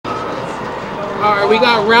Alright, we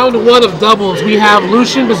got round 1 of doubles. We have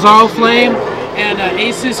Lucien, Bizzarro Flame, and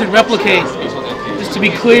Aesis and Replicate. Just to be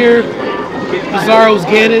clear, Bizzarro's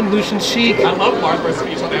Ganon, Lucian's Sheik, and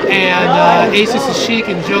Aesis is Sheik,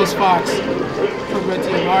 and Joe's Fox from Red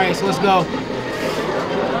Team. Alright, so let's go.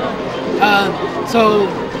 So,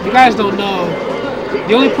 if you guys don't know,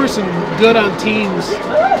 the only person good on teams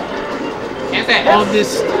on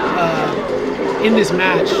this in this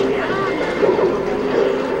match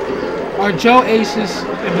are Joe, Aesis,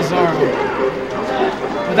 and Bizzarro.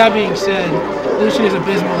 With that being said, Lucien is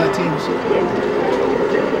abysmal at teams.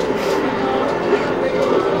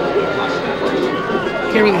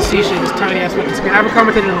 Can't really see shit, it's tiny ass fucking screen. I haven't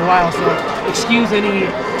commented in a while, so excuse any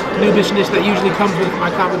noobishness that usually comes with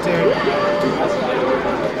my commentary.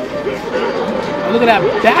 Oh, look at that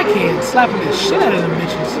backhand slapping the shit out of them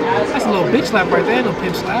bitches. That's a little bitch slap right there, no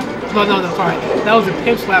pimp slap. No, sorry. That was a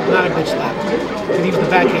pimp slap, not a bitch slap. Because he was the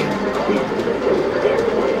backhand.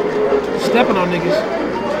 Stepping on niggas.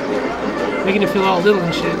 Making it feel all little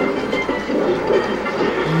and shit.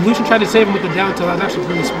 Lucien tried to save him with the down tilt. That was actually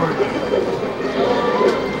really smart.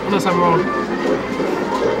 Unless I'm wrong.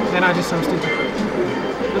 Then I just sound stupid.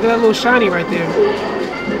 Look at that little shiny right there.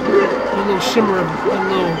 A little shimmer of a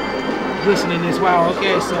little glisteniness. Wow,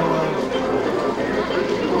 okay, so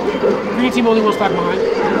green team only one stock behind.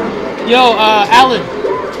 Yo, Alan,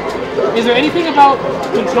 is there anything about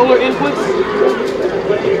controller inputs?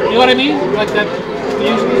 You know what I mean? Like that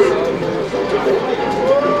usually?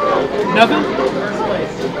 Nothing?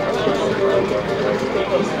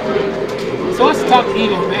 So let's talk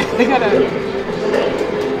Evo, man.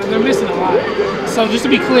 They're missing a lot. So just to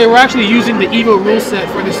be clear, we're actually using the Evo rule set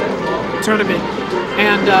for this tournament.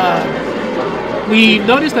 And we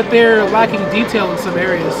noticed that they're lacking detail in some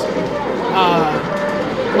areas.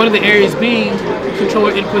 One of the areas being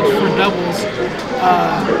controller inputs for doubles.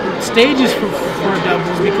 Stages for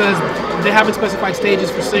doubles, because they haven't specified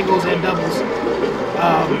stages for singles and doubles.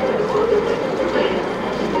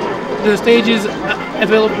 The stages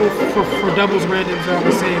available for doubles randoms are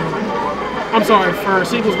the same. I'm sorry, for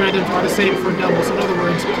singles randoms are the same for doubles. In other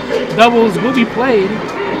words, doubles will be played,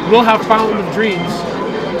 will have Fountain of Dreams,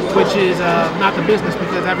 which is not the business,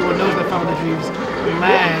 because everyone knows that Fountain of Dreams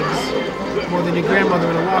lags more than your grandmother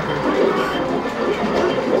in a walker.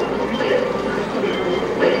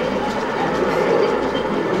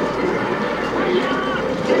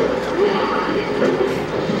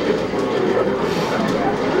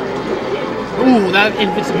 Ooh, that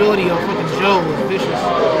invincibility on fucking Joe was vicious.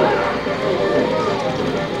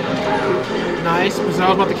 Nice.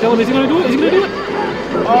 Bizzarro's about to kill him. Is he gonna do it? Is he gonna do it?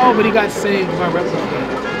 Oh, but he got saved by Replicate.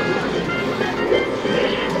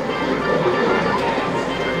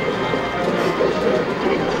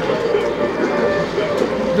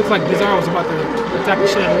 Looks like Bizzarro was about to attack the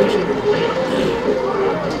shit out of Lucien.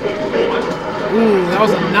 Ooh, that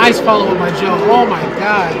was a nice follow-up by Joe. Oh my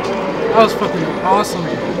god. That was fucking awesome.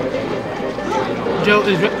 Joe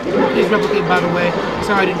is Replicate, by the way.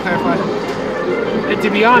 Sorry I didn't clarify. And to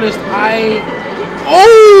be honest,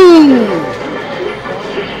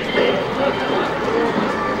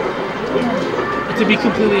 to be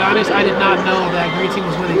completely honest, I did not know that green team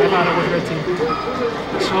was winning. I thought it was red team.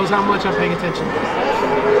 It shows how much I'm paying attention.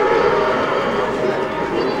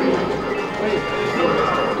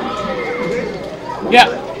 Yeah.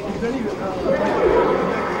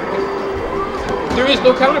 There is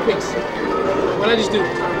no counter picks. What did I just do?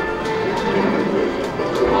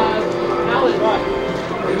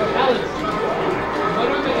 Alan. What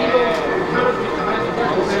are the Evo counter picks behind the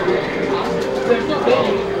barrels? There's no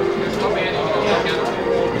banning. There's no banning.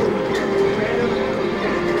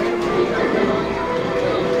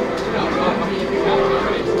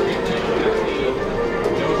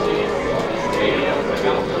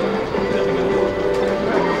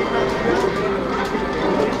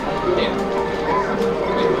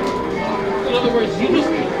 In other words, the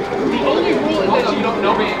only rule is that you don't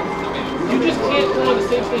know ban. You just can't go on the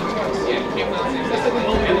same stage twice. Yeah, you can't go on the same stage. That's the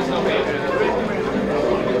only rule. There's no ban.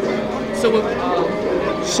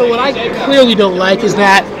 So what I clearly don't like is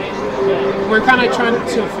that we're kind of trying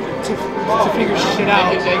to figure shit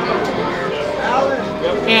out.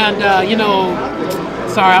 And you know,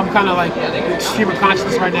 sorry, I'm kind of like stream of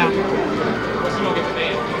consciousness right now.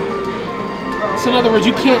 So in other words,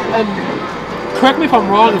 you can't. Correct me if I'm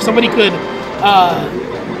wrong. If somebody could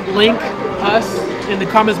link us in the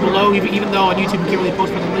comments below, even though on YouTube you can't really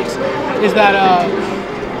post for the links, is that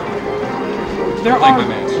there are.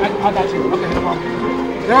 I got you. Okay, no problem.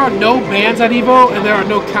 There are no bans at Evo, and there are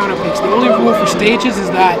no counter picks. The only rule for stages is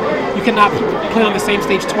that you cannot play on the same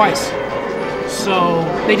stage twice. So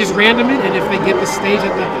they just random it, and if they get the stage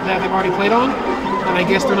that they've already played on, then I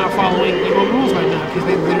guess they're not following Evo rules right now because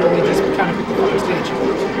they literally just kind of picked the fucking stage.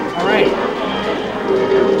 All right.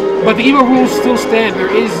 But the Evo rules still stand. There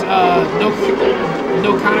is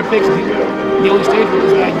no counter picks. The only stage rule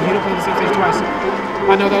is that you don't play the same stage twice.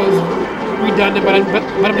 I know that was redundant, but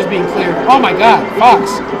I'm just being clear. Oh my God,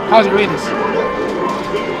 Fox, how's your Aesis?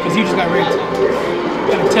 Because you just got raped.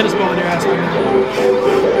 You got a tennis ball in your ass right now.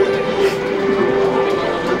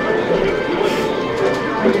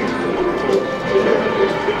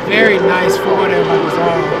 Very nice forward air by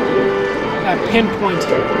Bizzarro. That pinpoint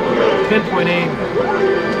aim.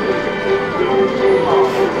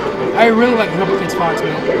 I really like Rubber Kids Fox,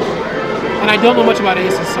 man. And I don't know much about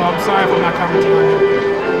Aesis, so I'm sorry if I'm not commenting on him.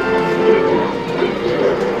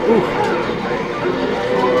 Ooh.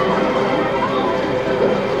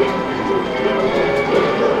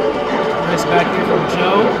 Nice back here from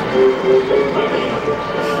Joe.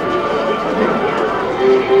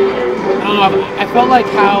 I don't know, I felt like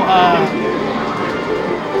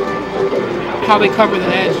how they covered the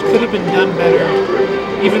edge could have been done better,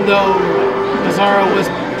 even though Bizzarro was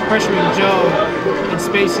pressuring Joe and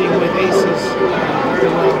spacing with Aesis very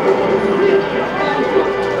well.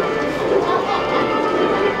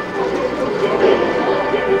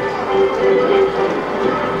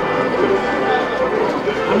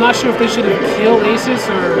 I'm not sure if they should have killed Aesis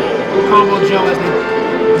or combo Joe as they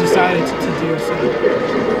decided to do, so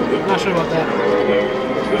I'm not sure about that.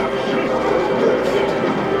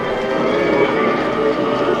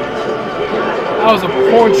 That was a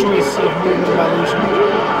poor choice of movement by Lucien.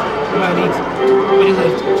 But he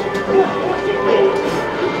lived.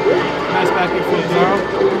 Nice back here for Bizzarro.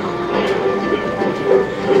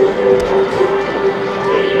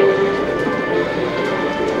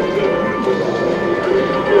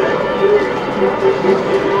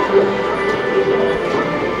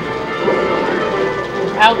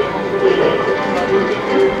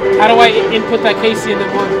 How do I input that Casey in the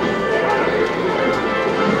one?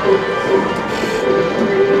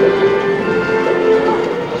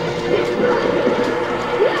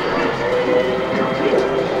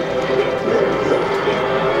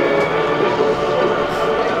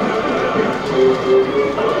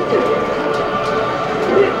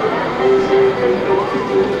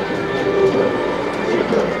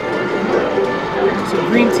 So the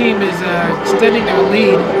green team is extending their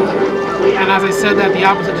lead, and as I said that, the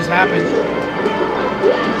opposite just happened.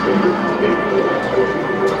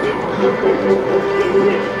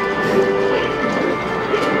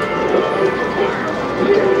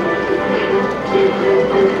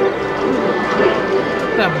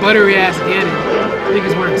 That buttery ass Gannon. I think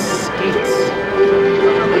he's wearing skates.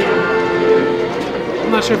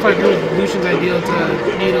 I'm not sure if I agree with Lucien's ideal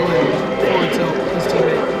to needle and forward tilt his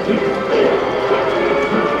teammate.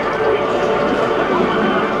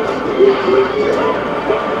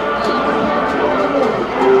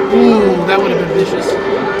 Ooh, that would have been vicious.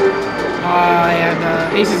 And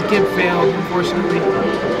Ace's gimp failed, unfortunately.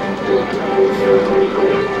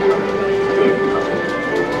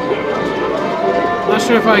 Not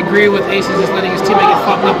sure if I agree with Aesis just letting his teammate get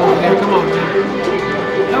fucked up over there. Come on, man.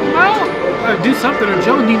 Help him out! Or do something, or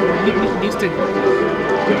Joe needs to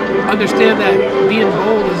understand that being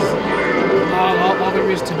bold is all there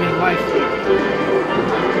is to being life.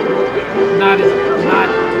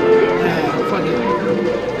 Fuck it.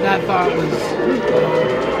 That thought was.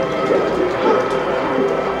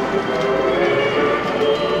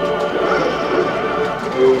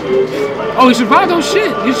 Oh, he survived? Oh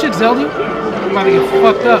shit! Good shit, Zelda. I'm about to get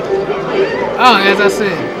fucked up. Oh, as I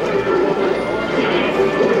said.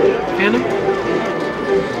 Phantom?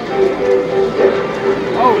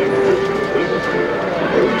 Oh.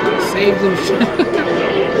 Save Lucien.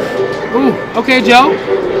 Ooh, okay, Joe.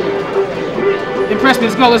 Impress me,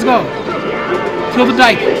 let's go, let's go. Kill the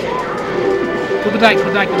dyke. Kill the dyke, kill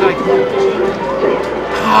the dyke, kill the dyke.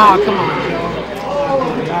 Ah, come on, Joe.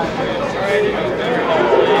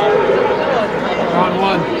 Round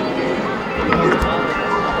one.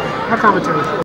 My commentary.